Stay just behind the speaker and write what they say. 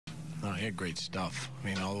No, he had great stuff. I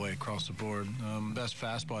mean, all the way across the board. Best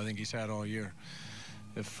fastball I think he's had all year.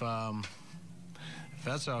 If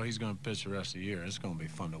that's how he's going to pitch the rest of the year, it's going to be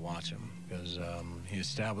fun to watch him because he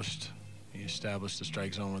established the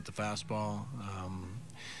strike zone with the fastball,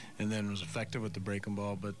 and then was effective with the breaking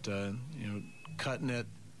ball. But cutting it,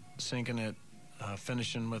 sinking it,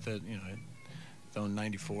 finishing with it. Throwing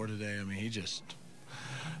 94 today. I mean,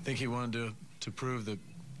 I think he wanted to prove that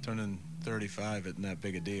turning 35 isn't that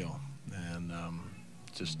big a deal, and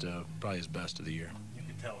just probably his best of the year. You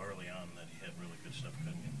could tell early on that he had really good stuff,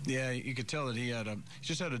 couldn't you? Yeah, you could tell that he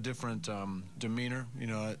just had a different demeanor.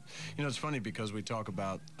 It's funny because we talk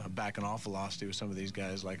about backing off velocity with some of these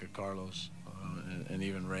guys like a Carlos and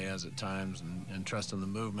even Reyes at times, and trusting the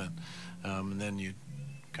movement, and then you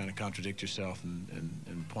kind of contradict yourself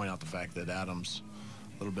and point out the fact that Adam's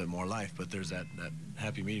a little bit more life, but there's that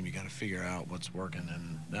happy medium. You got to figure out what's working,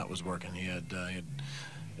 and that was working.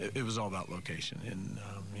 It was all about location, and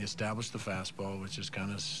he established the fastball, which is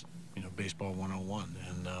kind of baseball 101,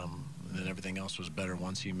 and then everything else was better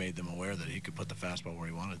once he made them aware that he could put the fastball where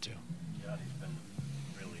he wanted to. Yeah, he's been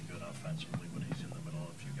really good offensively, but he's in the middle.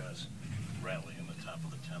 If you guys rally in the top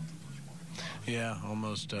of the 10th, yeah,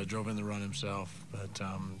 almost drove in the run himself, but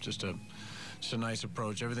just a nice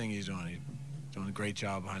approach. Everything he's doing, he's doing a great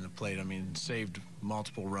job behind the plate. I mean, saved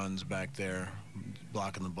multiple runs back there,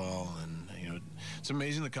 blocking the ball, and it's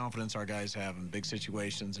amazing the confidence our guys have in big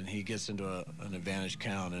situations. And he gets into an advantage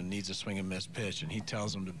count and needs a swing and miss pitch, and he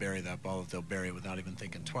tells them to bury that ball. If they'll bury it without even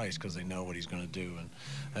thinking twice, because they know what he's going to do, and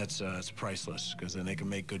that's priceless. Because then they can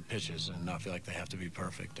make good pitches and not feel like they have to be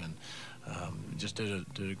perfect. And just did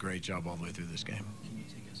a great job all the way through this game. Can you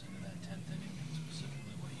take us into that 10th inning and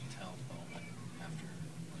specifically what you tell Bowman after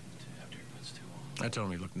he puts 2 on? I told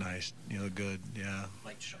him he looked nice. He looked good. Yeah.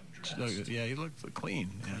 Like sharp dressed. Yeah, he looked clean.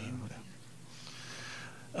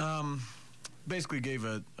 Yeah. Basically gave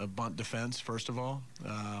a bunt defense first of all.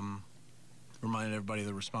 Reminded everybody of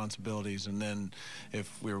the responsibilities, and then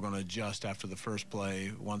if we were going to adjust after the first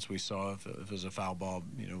play, once we saw if it was a foul ball,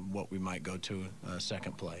 what we might go to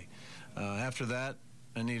second play. After that,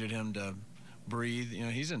 I needed him to breathe.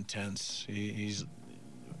 He's intense. He's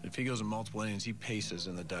if he goes in multiple innings, he paces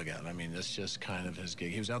in the dugout. I mean, that's just kind of his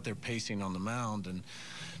gig. He was out there pacing on the mound, and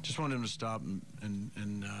just wanted him to stop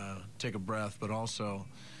and take a breath, but also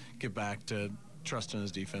get back to trusting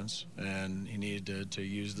his defense, and he needed to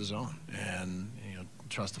use the zone and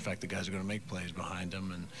trust the fact that guys are going to make plays behind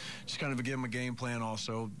him, and just kind of give him a game plan.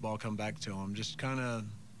 Also, ball come back to him, just kind of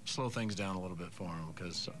slow things down a little bit for him,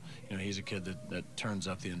 because he's a kid that turns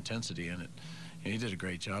up the intensity in it. He did a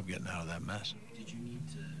great job getting out of that mess. Did you need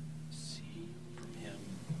to see from him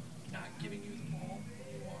not giving you the ball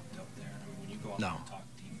when you walked up there? I mean, when you go out there and talk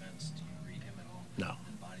defense, do you read him at all? No.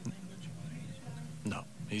 In body language? No,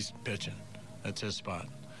 he's pitching. That's his spot.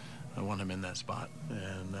 I want him in that spot.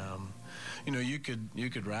 And, you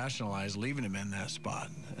could rationalize leaving him in that spot.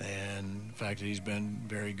 And the fact that he's been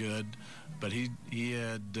very good, but he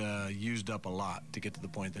had used up a lot to get to the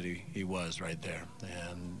point that he was right there.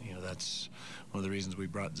 And, that's one of the reasons we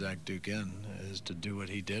brought Zach Duke in, is to do what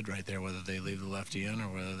he did right there, whether they leave the lefty in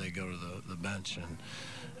or whether they go to the bench.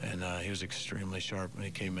 And he was extremely sharp when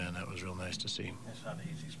he came in. That was real nice to see. It's not an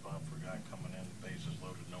easy spot for a guy coming in, bases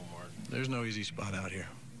loaded, no more. There's no easy spot out here.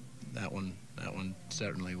 That one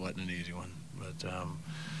certainly wasn't an easy one. But,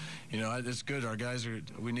 it's good. Our guys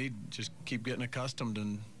we need just keep getting accustomed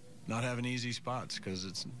and not having easy spots,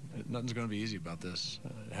 because nothing's going to be easy about this.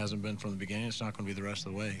 It hasn't been from the beginning. It's not going to be the rest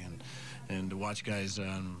of the way. And to watch guys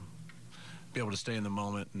be able to stay in the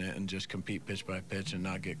moment and just compete pitch by pitch and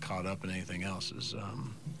not get caught up in anything else is a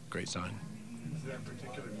great sign. Is that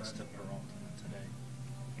particular match to Peralta today?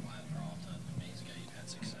 Why Peralta, amazing guy, you've had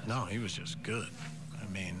success. No, he was just good. I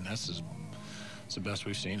mean, it's the best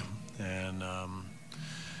we've seen him. And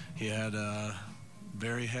he had a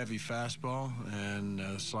very heavy fastball, and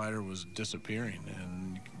the slider was disappearing.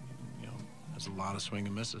 And, there's a lot of swing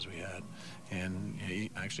and misses we had. And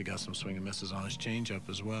he actually got some swing and misses on his changeup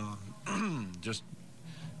as well.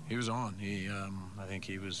 He was on. I think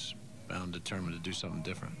he was bound determined to do something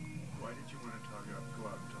different. Why did you want to go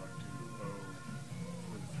out and talk to O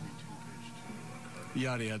for the 3-2 pitch to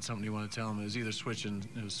Yachty had something he wanted to tell him. It was either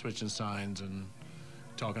switching signs and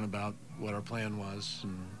talking about what our plan was,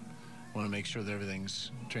 and want to make sure that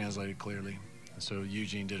everything's translated clearly. And so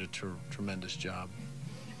Eugene did a tremendous job.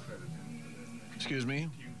 You credit him for that? Excuse me?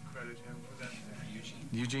 You credit him for that?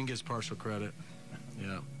 Eugene gets partial credit.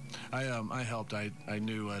 Yeah. I helped. I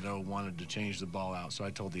knew Edo wanted to change the ball out, so I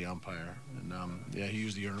told the umpire. And, he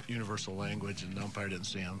used the universal language, and the umpire didn't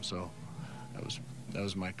see him, so that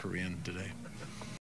was my Korean today.